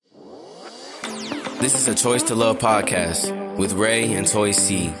This is a Choice to Love podcast with Ray and Toy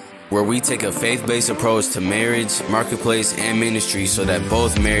Cee, where we take a faith-based approach to marriage, marketplace, and ministry so that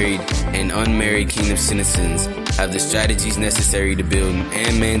both married and unmarried kingdom citizens have the strategies necessary to build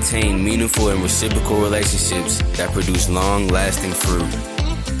and maintain meaningful and reciprocal relationships that produce long-lasting fruit.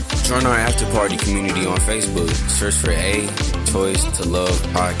 Join our after-party community on Facebook. Search for A Choice to Love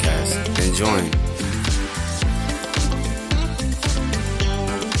podcast and join.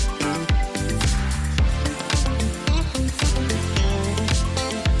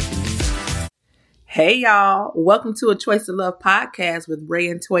 Hey y'all, welcome to a Choice to Love podcast with Ray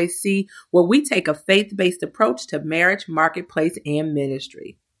and Toy Cee, where we take a faith-based approach to marriage, marketplace, and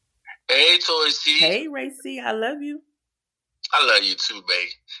ministry. Hey Toy Cee. Hey Ray C, I love you. I love you too, babe.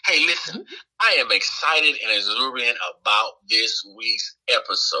 Hey, listen, I am excited and exuberant about this week's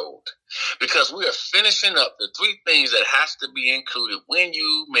episode because we are finishing up the 3 things that has to be included when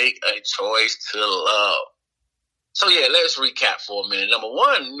you make a choice to love. So yeah, let's recap for a minute. Number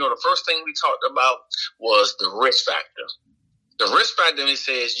 1, the first thing we talked about was the risk factor. The risk factor, it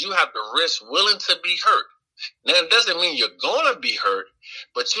says you have the risk willing to be hurt. Now, it doesn't mean you're going to be hurt,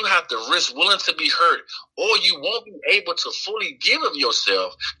 but you have the risk willing to be hurt, or you won't be able to fully give of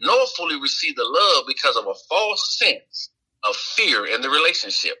yourself, nor fully receive the love because of a false sense of fear in the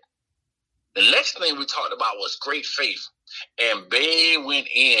relationship. The next thing we talked about was great faith. And Babe went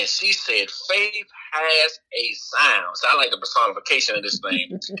in. She said, faith has a sound. So I like the personification of this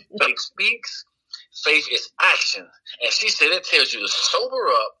thing. Faith speaks. Faith is action. And she said it tells you to sober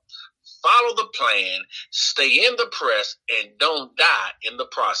up, follow the plan, stay in the press, and don't die in the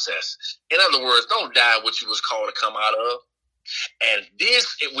process. In other words, don't die what you was called to come out of. And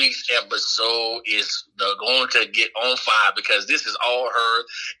this week's episode is going to get on fire because this is all her.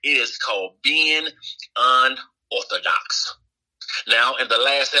 It is called Being Unorthodox. Now, in the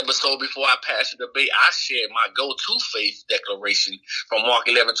last episode before I passed the debate, I shared my go-to faith declaration from Mark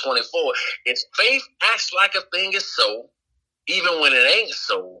 11:24. It's faith acts like a thing is so, even when it ain't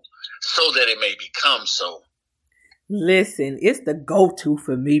so that it may become so. Listen, it's the go-to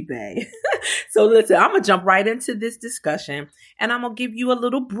for me, babe. So listen, I'm going to jump right into this discussion and I'm going to give you a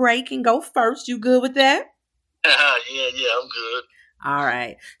little break and go first. You good with that? Yeah, I'm good. All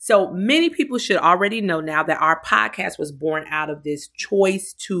right. So many people should already know now that our podcast was born out of this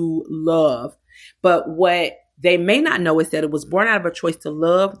choice to love. But what they may not know is that it was born out of a choice to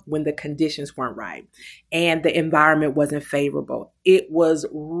love when the conditions weren't right and the environment wasn't favorable. It was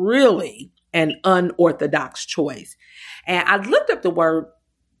really an unorthodox choice. And I looked up the word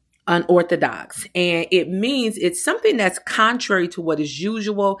unorthodox, and it means it's something that's contrary to what is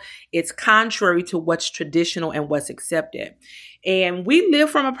usual. It's contrary to what's traditional and what's accepted. And we live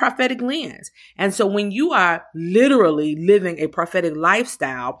from a prophetic lens. And so when you are literally living a prophetic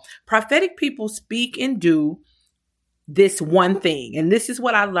lifestyle, prophetic people speak and do this one thing. And this is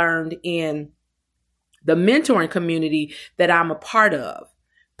what I learned in the mentoring community that I'm a part of.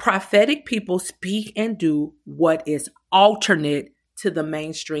 Prophetic people speak and do what is alternate to the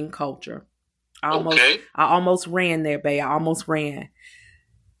mainstream culture. I almost ran there, babe. I almost ran.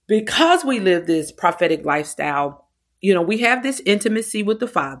 Because we live this prophetic lifestyle, we have this intimacy with the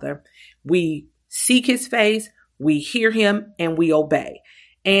Father. We seek his face, we hear him, and we obey.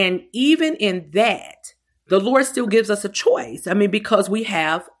 And even in that, the Lord still gives us a choice. Because we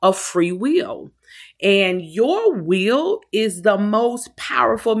have a free will. And your will is the most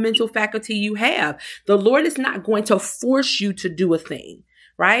powerful mental faculty you have. The Lord is not going to force you to do a thing,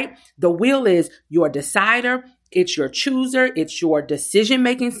 right? The will is your decider. It's your chooser. It's your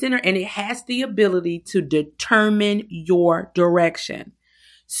decision-making center. And it has the ability to determine your direction.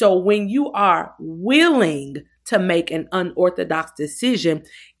 So when you are willing to make an unorthodox decision,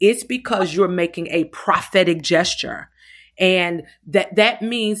 it's because you're making a prophetic gesture. And that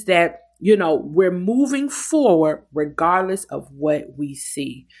means that we're moving forward regardless of what we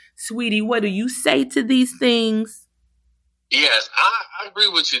see. Sweetie, what do you say to these things? Yes, I agree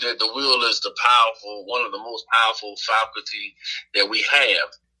with you that the will is one of the most powerful faculty that we have.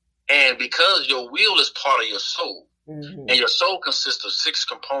 And because your will is part of your soul, and your soul consists of 6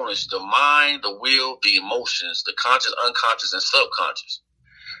 components: the mind, the will, the emotions, the conscious, unconscious, and subconscious.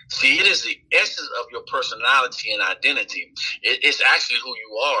 See, it is the essence of your personality and identity. It's actually who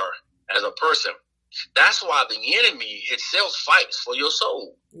you are as a person. That's why the enemy itself fights for your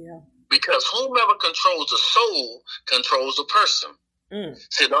soul. Yeah. Because whomever controls the soul controls the person.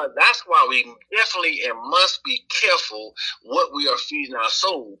 So that's why we definitely and must be careful what we are feeding our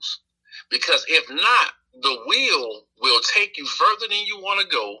souls. Because if not, the will take you further than you want to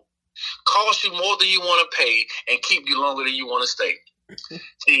go, cost you more than you want to pay, and keep you longer than you want to stay.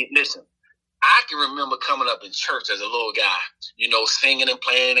 See, listen, I can remember coming up in church as a little guy, singing and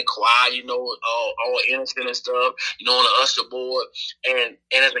playing in choir, all innocent and stuff, on the usher board. And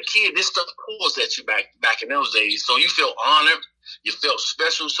as a kid, this stuff pulls at you back in those days. So you feel honored, you felt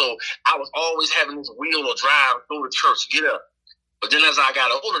special. So I was always having this wheel or drive through the church, get up. But then as I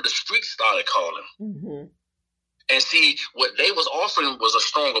got older, the streets started calling. Mm-hmm. And see, what they was offering was a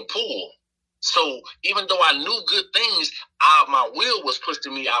stronger pull. So even though I knew good things, my will was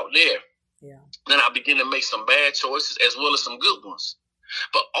pushing me out there. Yeah. Then I began to make some bad choices as well as some good ones.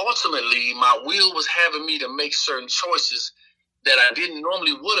 But ultimately, my will was having me to make certain choices that I didn't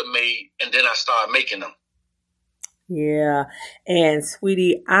normally would have made, and then I started making them. Yeah. And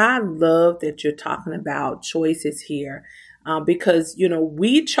sweetie, I love that you're talking about choices here because,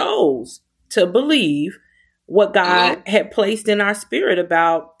 we chose to believe what God had placed in our spirit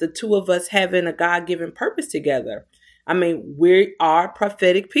about the two of us having a God-given purpose together. I mean, we are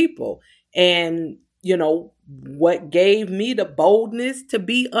prophetic people. And, what gave me the boldness to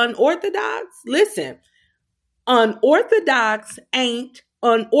be unorthodox? Listen, unorthodox ain't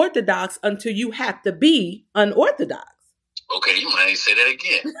unorthodox until you have to be unorthodox. Okay, you might say that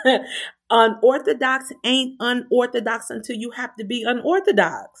again. Unorthodox ain't unorthodox until you have to be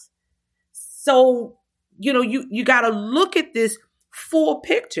unorthodox. So, you got to look at this full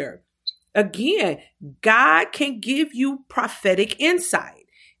picture. Again, God can give you prophetic insight.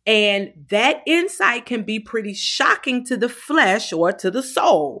 And that insight can be pretty shocking to the flesh or to the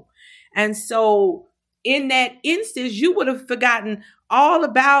soul. And so in that instance, you would have forgotten all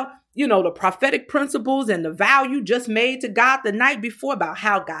about, the prophetic principles and the vow you just made to God the night before about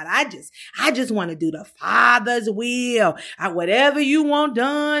how God, I just want to do the Father's will. Whatever you want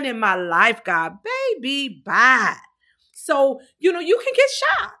done in my life, God, baby, bye. So, you can get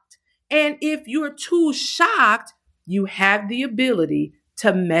shocked. And if you're too shocked, you have the ability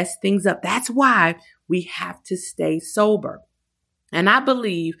to mess things up. That's why we have to stay sober. And I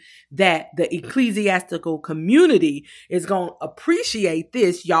believe that the ecclesiastical community is going to appreciate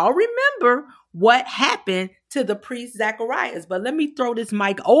this. Y'all remember what happened to the priest Zacharias. But let me throw this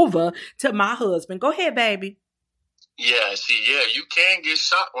mic over to my husband. Go ahead, baby. Yeah, you can get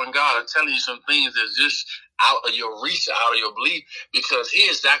shocked when God is telling you some things that's just out of your reach, out of your belief, because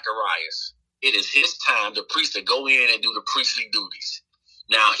here's Zacharias. It is his time, the priest, to go in and do the priestly duties.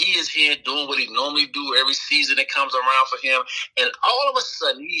 Now, he is here doing what he normally do every season that comes around for him. And all of a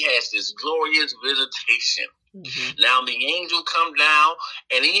sudden, he has this glorious visitation. Mm-hmm. Now, the angel come down,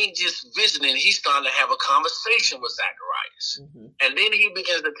 and he ain't just visiting. He's starting to have a conversation with Zacharias. Mm-hmm. And then he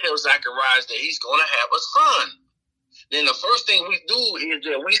begins to tell Zacharias that he's going to have a son. Then the first thing we do is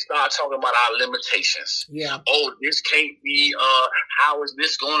that we start talking about our limitations. Yeah. Oh, this can't be. How is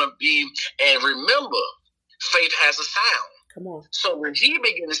this going to be? And remember, faith has a sound. Come on. So when he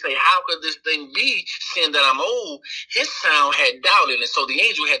began to say, how could this thing be, seeing that I'm old, his sound had doubt in it. So the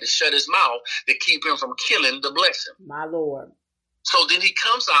angel had to shut his mouth to keep him from killing the blessing. My Lord. So then he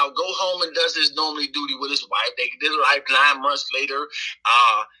comes out, go home and does his normally duty with his wife. They did like 9 months later.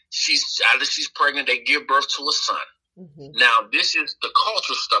 She's pregnant. They give birth to a son. Mm-hmm. Now, this is the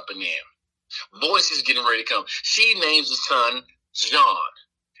culture stepping in. Voice is getting ready to come. She names the son John.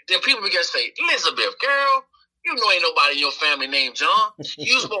 Then people begin to say, Elizabeth, girl, you know ain't nobody in your family named John.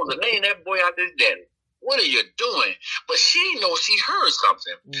 You supposed to name that boy out his daddy. What are you doing? But she knows she heard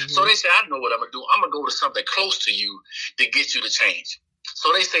something. Mm-hmm. So they say, I know what I'm going to do. I'm going to go to something close to you to get you to change.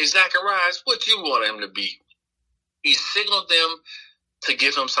 So they say, Zacharias, what you want him to be? He signaled them to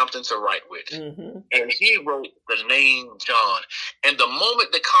give him something to write with. Mm-hmm. And he wrote the name John. And the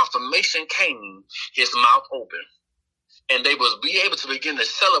moment the confirmation came, his mouth opened. And they was be able to begin to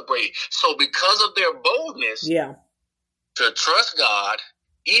celebrate. So because of their boldness to trust God,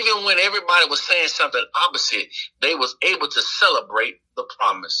 even when everybody was saying something opposite, they was able to celebrate the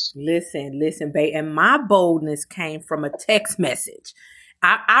promise. Listen, babe. And my boldness came from a text message.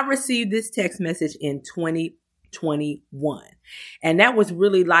 I received this text message in 2021. And that was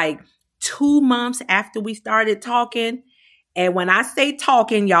really like 2 months after we started talking. And when I say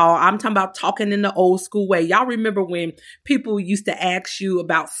talking, y'all, I'm talking about talking in the old school way. Y'all remember when people used to ask you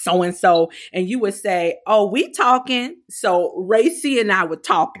about so-and-so and you would say, oh, we talking. So Ray C and I were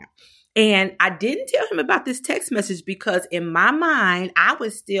talking. And I didn't tell him about this text message because in my mind, I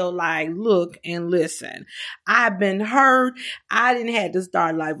was still like, look and listen, I've been hurt. I didn't have to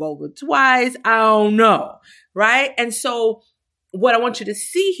start life over twice. I don't know. Right. And so what I want you to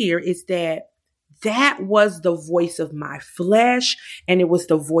see here is that was the voice of my flesh, and it was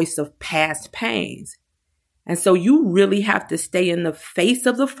the voice of past pains. And so you really have to stay in the face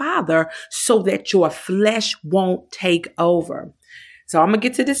of the Father so that your flesh won't take over. So I'm going to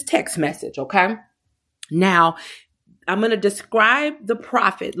get to this text message, okay? Now, I'm going to describe the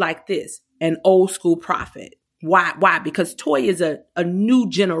prophet like this, an old school prophet. Why? Why? Because Toy is a new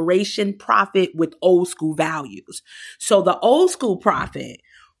generation prophet with old school values. So the old school prophet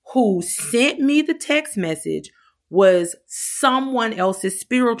who sent me the text message was someone else's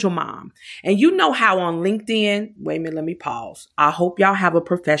spiritual mom. And you know how on LinkedIn, wait a minute, let me pause. I hope y'all have a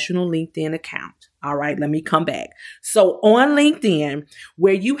professional LinkedIn account. All right, let me come back. So on LinkedIn,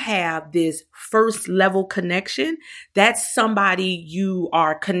 where you have this first level connection, that's somebody you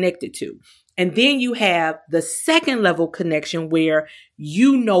are connected to. And then you have the second level connection where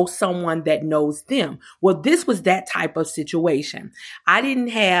you know someone that knows them. Well, this was that type of situation. I didn't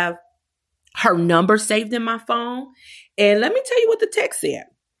have her number saved in my phone. And let me tell you what the text said.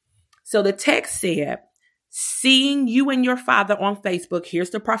 So the text said, seeing you and your father on Facebook, here's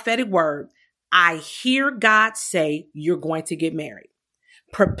the prophetic word. I hear God say you're going to get married.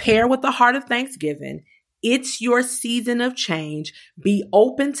 Prepare with a heart of thanksgiving. It's your season of change. Be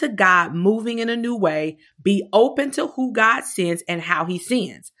open to God moving in a new way. Be open to who God sends and how he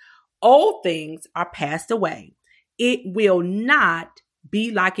sends. Old things are passed away. It will not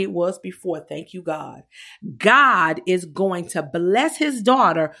be like it was before. Thank you, God. God is going to bless his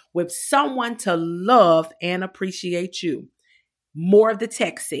daughter with someone to love and appreciate you. More of the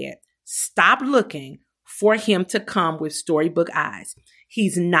text said, stop looking for him to come with storybook eyes.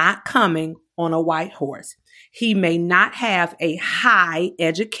 He's not coming on a white horse. He may not have a high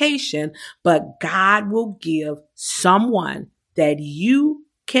education, but God will give someone that you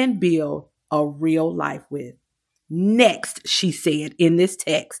can build a real life with. Next, she said in this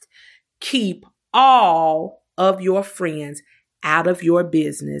text, keep all of your friends out of your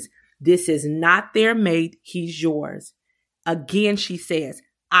business. This is not their mate. He's yours. Again, she says,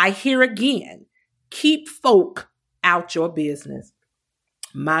 I hear again, keep folk out your business.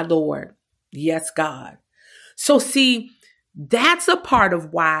 My Lord. Yes, God. So see, that's a part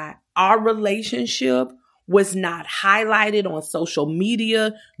of why our relationship was not highlighted on social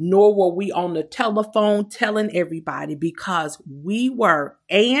media, nor were we on the telephone telling everybody, because we were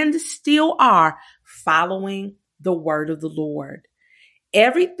and still are following the word of the Lord.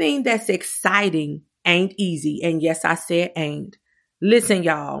 Everything that's exciting ain't easy. And yes, I said ain't. Listen,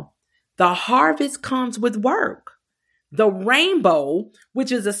 y'all, the harvest comes with work. The rainbow,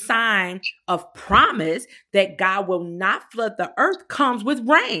 which is a sign of promise that God will not flood the earth, comes with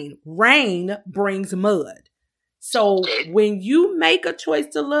rain. Rain brings mud. So when you make a choice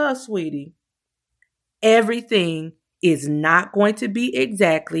to love, sweetie, everything is not going to be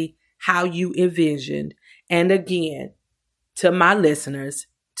exactly how you envisioned. And again, to my listeners,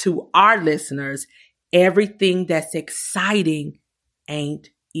 to our listeners, everything that's exciting ain't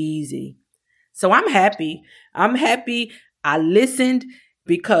easy. So I'm happy. I listened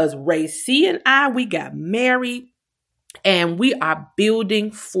because Ray C and I, we got married and we are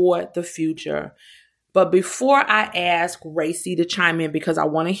building for the future. But before I ask Ray C to chime in, because I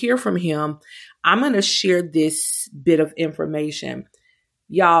want to hear from him, I'm going to share this bit of information.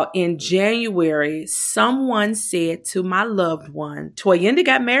 Y'all, in January, someone said to my loved one, Toyinda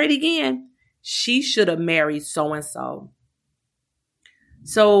got married again. She should have married so-and-so.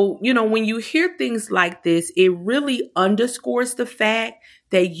 So, when you hear things like this, it really underscores the fact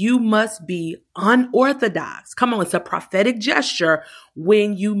that you must be unorthodox. Come on, it's a prophetic gesture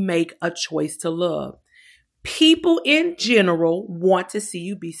when you make a choice to love. People in general want to see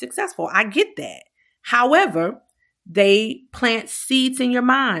you be successful. I get that. However, they plant seeds in your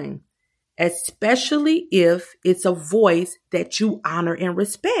mind, especially if it's a voice that you honor and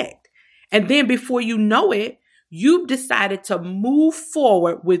respect. And then before you know it, you've decided to move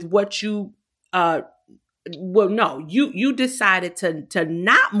forward with what you, you decided to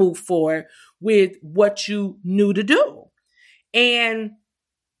not move forward with what you knew to do. And,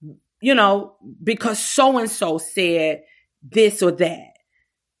 because so-and-so said this or that.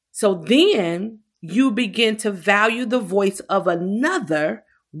 So then you begin to value the voice of another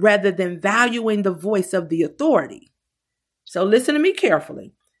rather than valuing the voice of the authority. So listen to me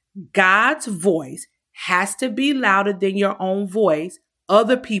carefully. God's voice has to be louder than your own voice,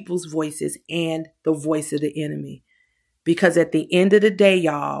 other people's voices, and the voice of the enemy. Because at the end of the day,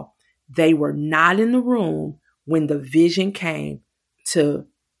 y'all, they were not in the room when the vision came to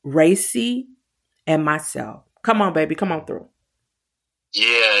Ray C and myself. Come on, baby. Come on through.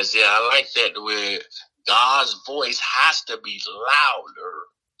 Yes, yeah, I like that where God's voice has to be louder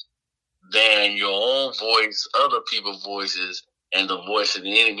than your own voice, other people's voices, and the voice of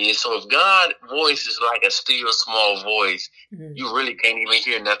the enemy. And so if God's voice is like a still small voice, you really can't even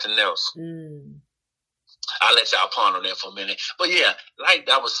hear nothing else. I'll let y'all ponder on that for a minute. But yeah, like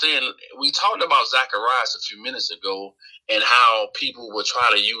I was saying, we talked about Zacharias a few minutes ago and how people will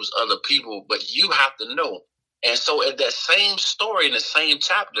try to use other people, but you have to know. And so at that same story in the same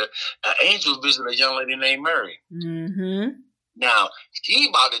chapter, an angel visited a young lady named Mary. Mm-hmm. Now, he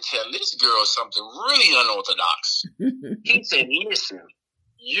about to tell this girl something really unorthodox. He said, listen,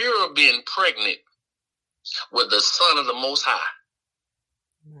 you're being pregnant with the Son of the Most High.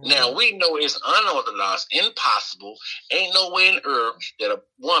 Now, we know it's unorthodox, impossible, ain't no way in earth that a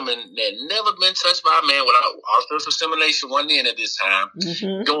woman that never been touched by a man without artificial insemination wasn't in at this time,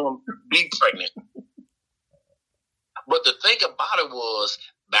 going to be pregnant. But the thing about it was,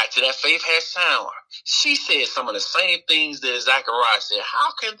 back to that faith had sound. She said some of the same things that Zacharias said.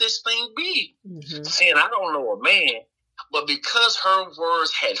 How can this thing be? Saying, I don't know a man, but because her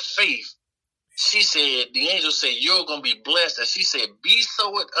words had faith, she said, the angel said, you're going to be blessed. And she said, be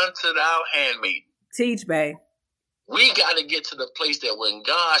so it unto thou handmaid. Teach, babe. We got to get to the place that when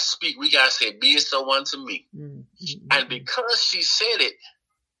God speak, we got to say, be it so unto me. And because she said it,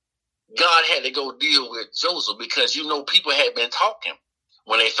 God had to go deal with Joseph because, people had been talking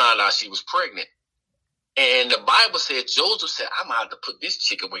when they found out she was pregnant. And the Bible said, Joseph said, I'm going to have to put this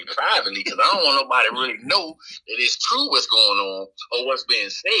chick away privately because I don't want nobody to really know that it's true what's going on or what's being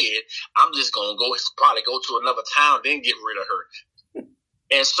said. I'm just going to probably go to another town, then get rid of her.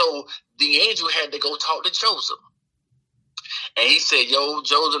 And so the angel had to go talk to Joseph. And he said, yo,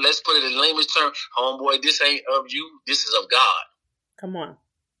 Joseph, let's put it in layman's terms. Homeboy, this ain't of you. This is of God. Come on.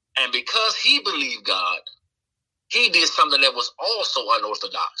 And because he believed God, he did something that was also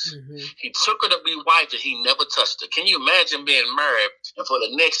unorthodox. He took her to be wife and he never touched her. Can you imagine being married and for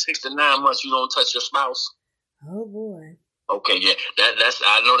the next 6 to 9 months you don't touch your spouse? Oh boy. Okay, yeah, that's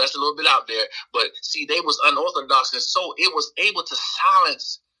I know that's a little bit out there, but see, they was unorthodox, and so it was able to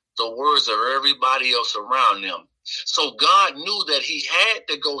silence the words of everybody else around them. So God knew that he had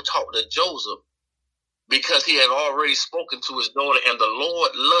to go talk to Joseph because he had already spoken to his daughter, and the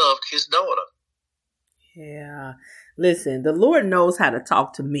Lord loved his daughter. Yeah. Listen, the Lord knows how to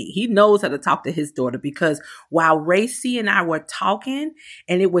talk to me. He knows how to talk to his daughter because while Ray C and I were talking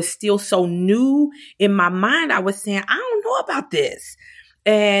and it was still so new in my mind, I was saying, I don't know about this.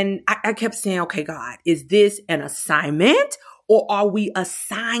 And I kept saying, okay, God, is this an assignment or are we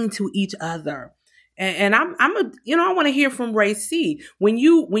assigned to each other? And I want to hear from Ray C. When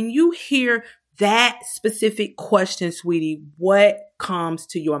you hear that specific question, sweetie, what comes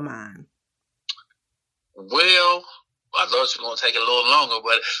to your mind? Well, I thought you were going to take a little longer,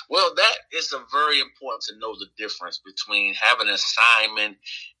 but that is very important to know the difference between having an assignment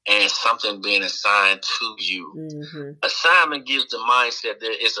and something being assigned to you. Assignment gives the mindset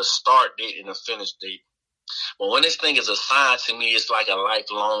there is a start date and a finish date. But when this thing is assigned to me, it's like a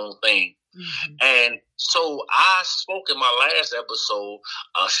lifelong thing. And so I spoke in my last episode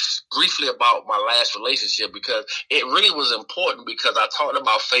briefly about my last relationship because it really was important because I talked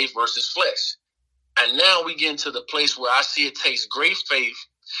about faith versus flesh. And now we get into the place where I see it takes great faith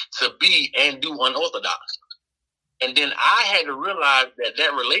to be and do unorthodox. And then I had to realize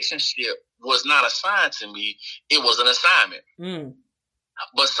that relationship was not assigned to me. It was an assignment.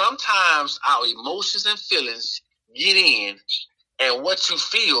 But sometimes our emotions and feelings get in, and what you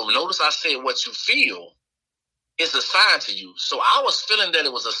feel, notice I said what you feel, is assigned to you. So I was feeling that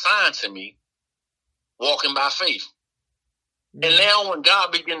it was assigned to me, walking by faith. And now when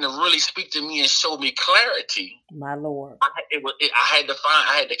God began to really speak to me and show me clarity, my Lord, I had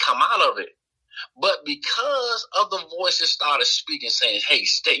to come out of it. But because of the voices started speaking, saying, hey,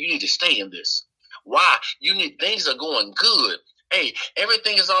 you need to stay in this. Why? Things are going good. Hey,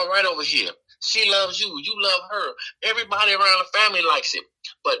 everything is all right over here. She loves you. You love her. Everybody around the family likes it.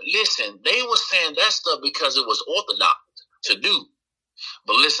 But listen, they were saying that stuff because it was orthodox to do.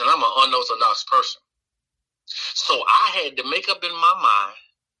 But listen, I'm an unorthodox person. So I had to make up in my mind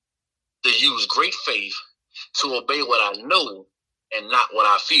to use great faith to obey what I know and not what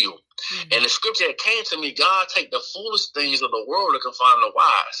I feel. And the scripture that came to me, God take the foolish things of the world to confound the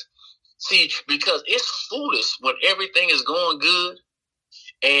wise. See, because it's foolish when everything is going good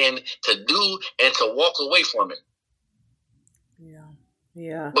and to do and to walk away from it.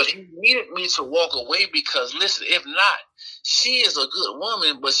 Yeah. But he needed me to walk away because, listen, if not, she is a good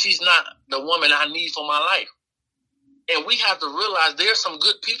woman, but she's not the woman I need for my life. And we have to realize there's some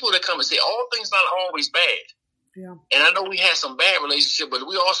good people that come and say all things not always bad. Yeah. And I know we had some bad relationships, but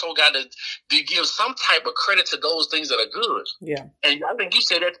we also got to give some type of credit to those things that are good. Yeah. And I think you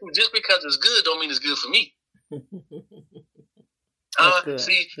said that too. Just because it's good don't mean it's good for me.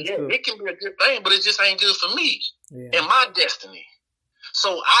 See, good. It can be a good thing, but it just ain't good for me and my destiny.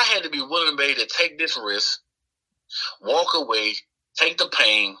 So I had to be willing, baby, to take this risk walk away, take the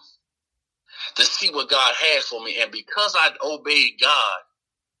pain to see what God has for me. And because I obeyed God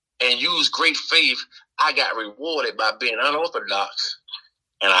and used great faith, I got rewarded by being unorthodox.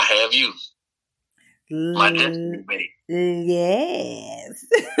 And I have you. My destiny mate. Yes.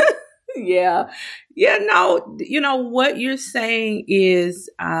 Yeah. Yeah, no, what you're saying is,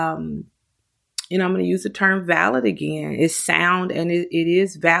 I'm going to use the term valid again. It's sound and it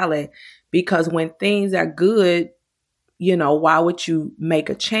is valid, because when things are good, why would you make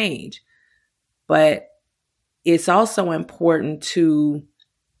a change? But it's also important to,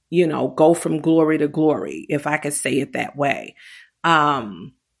 go from glory to glory, if I could say it that way.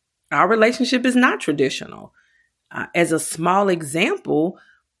 Our relationship is not traditional. As a small example,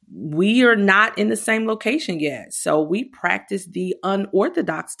 we are not in the same location yet. So we practice the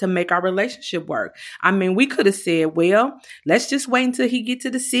unorthodox to make our relationship work. I mean, we could have said, well, let's just wait until he get to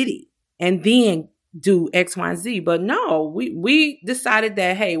the city and then do X, Y, and Z. But no, we decided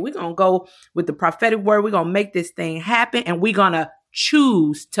that, hey, we're going to go with the prophetic word. We're going to make this thing happen, and we're going to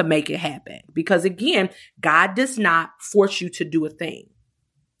choose to make it happen. Because again, God does not force you to do a thing.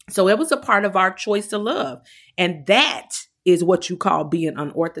 So it was a part of our choice to love. And that is what you call being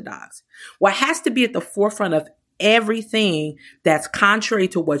unorthodox. What has to be at the forefront of everything that's contrary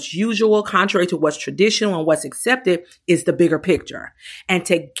to what's usual, contrary to what's traditional and what's accepted is the bigger picture. And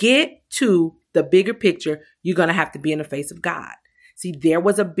to get to the bigger picture, you're going to have to be in the face of God. See, there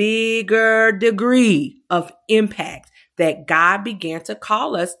was a bigger degree of impact that God began to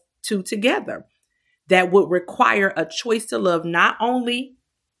call us to together that would require a choice to love not only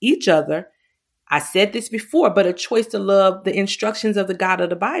each other, I said this before, but a choice to love the instructions of the God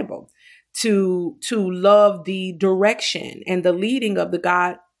of the Bible, to love the direction and the leading of the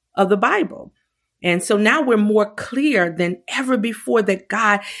God of the Bible. And so now we're more clear than ever before that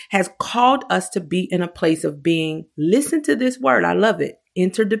God has called us to be in a place of being, listen to this word, I love it,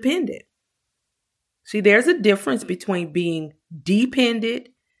 interdependent. See, there's a difference between being dependent,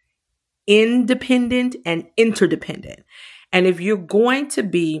 independent, and interdependent. And if you're going to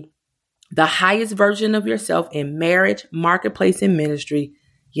be the highest version of yourself in marriage, marketplace, and ministry,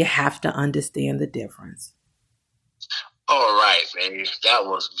 you have to understand the difference. All right, baby. That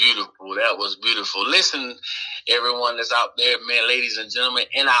was beautiful. That was beautiful. Listen, everyone that's out there, man, ladies and gentlemen,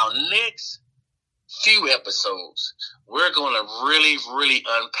 in our next few episodes, we're going to really, really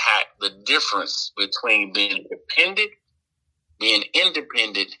unpack the difference between being dependent, being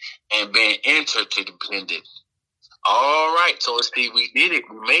independent, and being interdependent. All right, so Steve, we did it.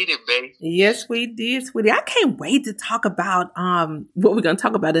 We made it, babe. Yes, we did, sweetie. I can't wait to talk about what we're going to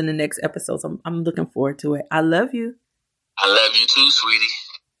talk about in the next episodes. I'm looking forward to it. I love you. I love you too, sweetie.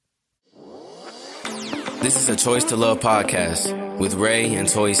 This is a Choice to Love podcast with Ray and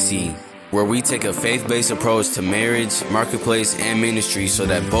Toy Cee, where we take a faith-based approach to marriage, marketplace, and ministry so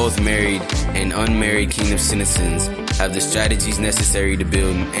that both married and unmarried kingdom citizens have the strategies necessary to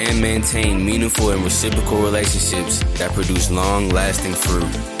build and maintain meaningful and reciprocal relationships that produce long-lasting fruit.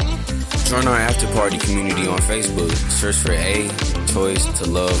 Join our after-party community on Facebook. Search for A Choice to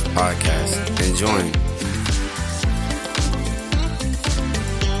Love podcast and join.